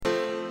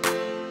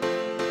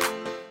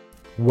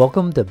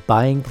Welcome to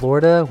Buying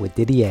Florida with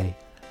Didier.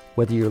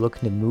 Whether you're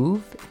looking to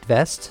move,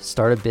 invest,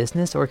 start a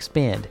business, or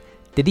expand,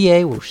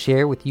 Didier will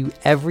share with you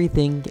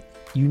everything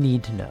you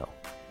need to know.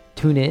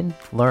 Tune in,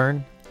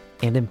 learn,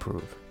 and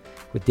improve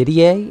with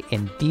Didier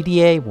and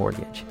DDA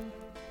Mortgage.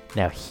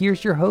 Now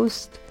here's your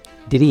host,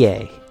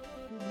 Didier.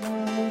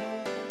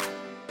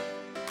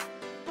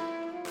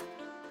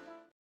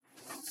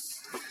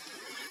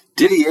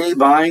 Didier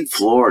Buying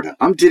Florida.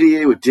 I'm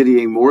Didier with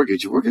Didier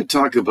Mortgage. We're going to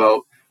talk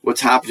about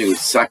what's happening with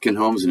second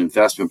homes and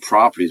investment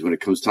properties when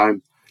it comes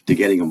time to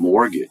getting a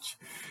mortgage.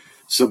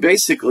 So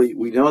basically,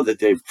 we know that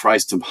they've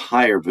priced them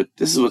higher, but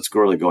this is what's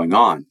really going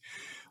on.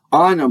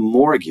 On a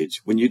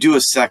mortgage, when you do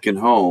a second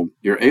home,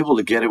 you're able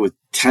to get it with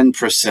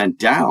 10%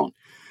 down.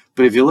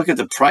 But if you look at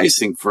the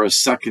pricing for a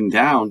second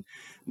down,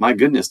 my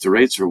goodness, the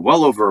rates are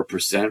well over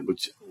 1%,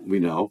 which we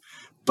know,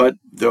 but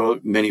there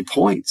are many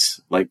points,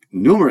 like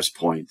numerous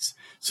points.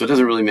 So it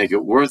doesn't really make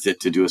it worth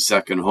it to do a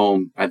second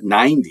home at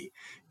 90,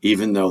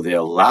 even though they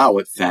allow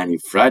it, Fannie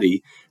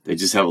Freddie, they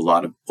just have a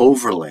lot of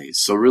overlays.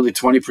 So really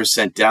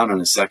 20% down on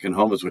a second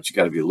home is what you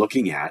got to be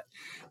looking at.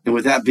 And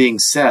with that being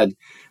said,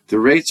 the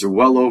rates are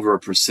well over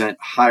 1%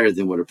 higher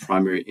than what a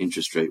primary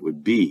interest rate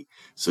would be.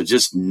 So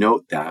just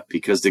note that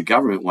because the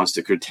government wants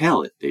to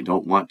curtail it. They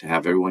don't want to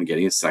have everyone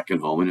getting a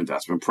second home and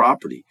investment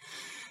property.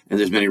 And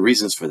there's many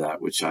reasons for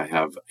that, which I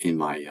have in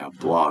my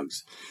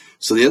blogs.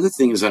 So the other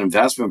thing is on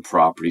investment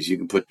properties, you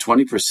can put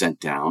 20%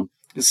 down.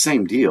 It's the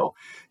same deal.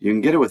 You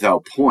can get it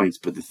without points,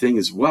 but the thing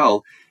as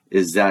well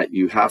is that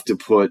you have to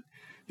put,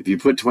 if you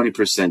put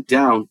 20%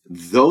 down,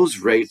 those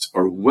rates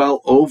are well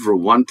over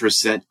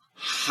 1%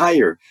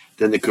 higher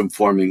than the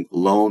conforming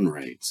loan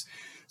rates.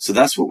 So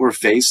that's what we're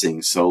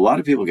facing. So a lot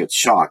of people get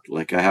shocked.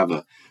 Like I have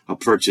a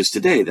purchase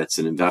today that's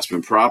an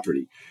investment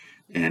property.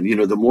 And, you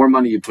know, the more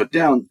money you put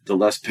down, the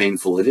less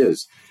painful it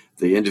is.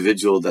 The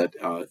individual that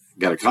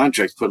got a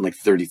contract put like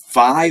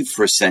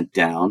 35%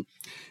 down,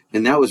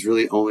 and that was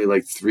really only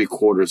like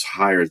 3/4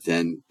 higher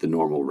than the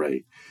normal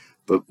rate.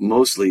 But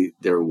mostly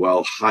they're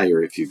well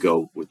higher if you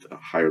go with a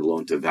higher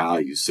loan to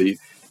value. So, you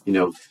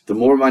know, the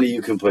more money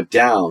you can put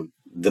down,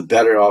 the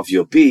better off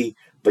you'll be,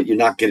 but you're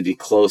not going to be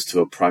close to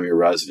a primary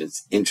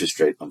residence interest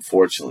rate,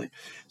 unfortunately.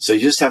 So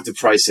you just have to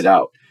price it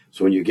out.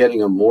 So when you're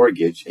getting a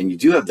mortgage and you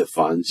do have the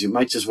funds, you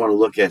might just want to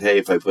look at, hey,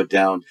 if I put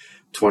down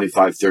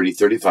 25, 30,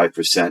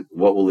 35%,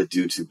 what will it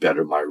do to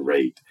better my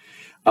rate?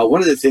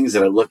 One of the things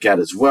that I look at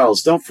as well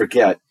is don't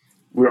forget,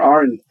 we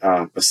are in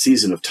a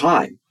season of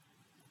time.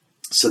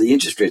 So the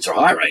interest rates are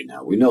high right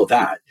now. We know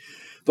that.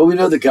 But we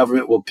know the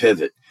government will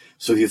pivot.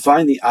 So if you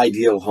find the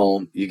ideal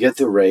home, you get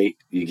the rate,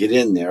 you get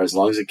in there, as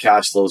long as it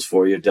cash flows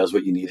for you, it does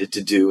what you need it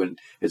to do, and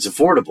it's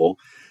affordable,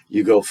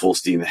 you go full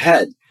steam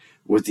ahead.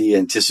 With the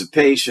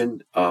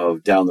anticipation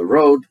of down the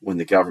road, when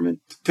the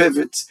government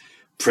pivots,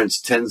 prints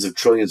tens of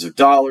trillions of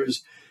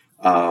dollars,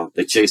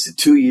 they chase a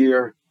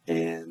 2-year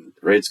and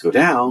rates go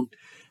down,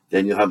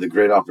 then you'll have the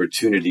great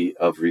opportunity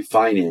of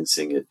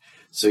refinancing it.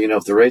 So, you know,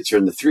 if the rates are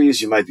in the 3s,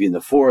 you might be in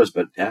the 4s,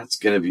 but that's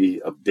going to be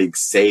a big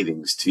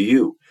savings to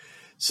you.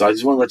 So I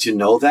just want to let you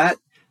know that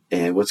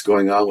and what's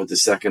going on with the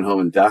second home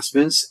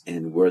investments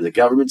and where the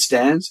government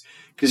stands.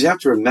 Because you have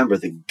to remember,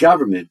 the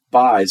government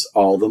buys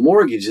all the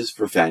mortgages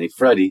for Fannie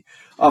Freddie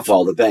off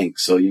all the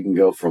banks. So you can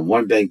go from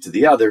one bank to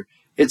the other.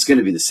 It's going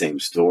to be the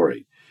same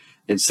story.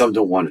 And some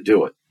don't want to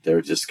do it.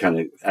 They're just kind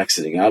of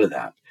exiting out of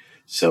that.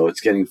 So it's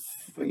getting,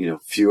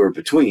 fewer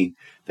between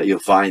that you'll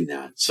find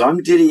that. So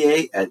I'm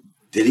Didier at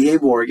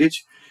Didier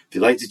Mortgage. If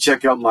you'd like to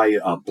check out my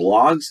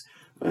blogs,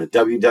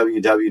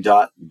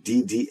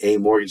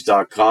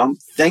 www.ddamortgage.com.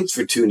 Thanks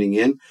for tuning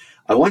in.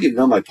 I want you to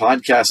know my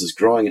podcast is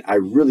growing, and I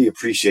really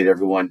appreciate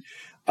everyone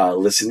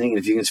listening. And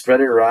if you can spread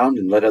it around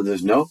and let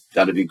others know,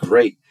 that'd be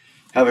great.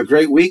 Have a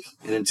great week,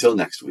 and until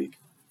next week.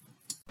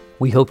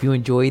 We hope you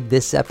enjoyed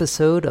this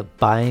episode of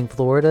Buying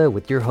Florida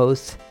with your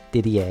host,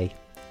 Didier.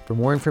 For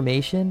more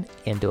information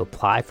and to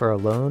apply for a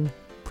loan,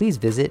 please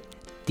visit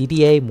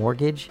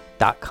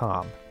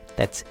ddamortgage.com.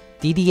 That's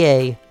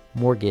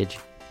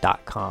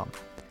ddamortgage.com.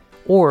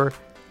 Or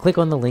click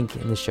on the link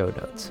in the show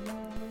notes.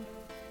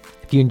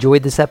 If you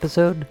enjoyed this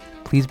episode,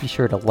 please be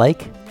sure to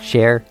like,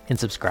 share, and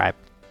subscribe.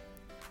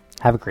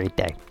 Have a great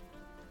day.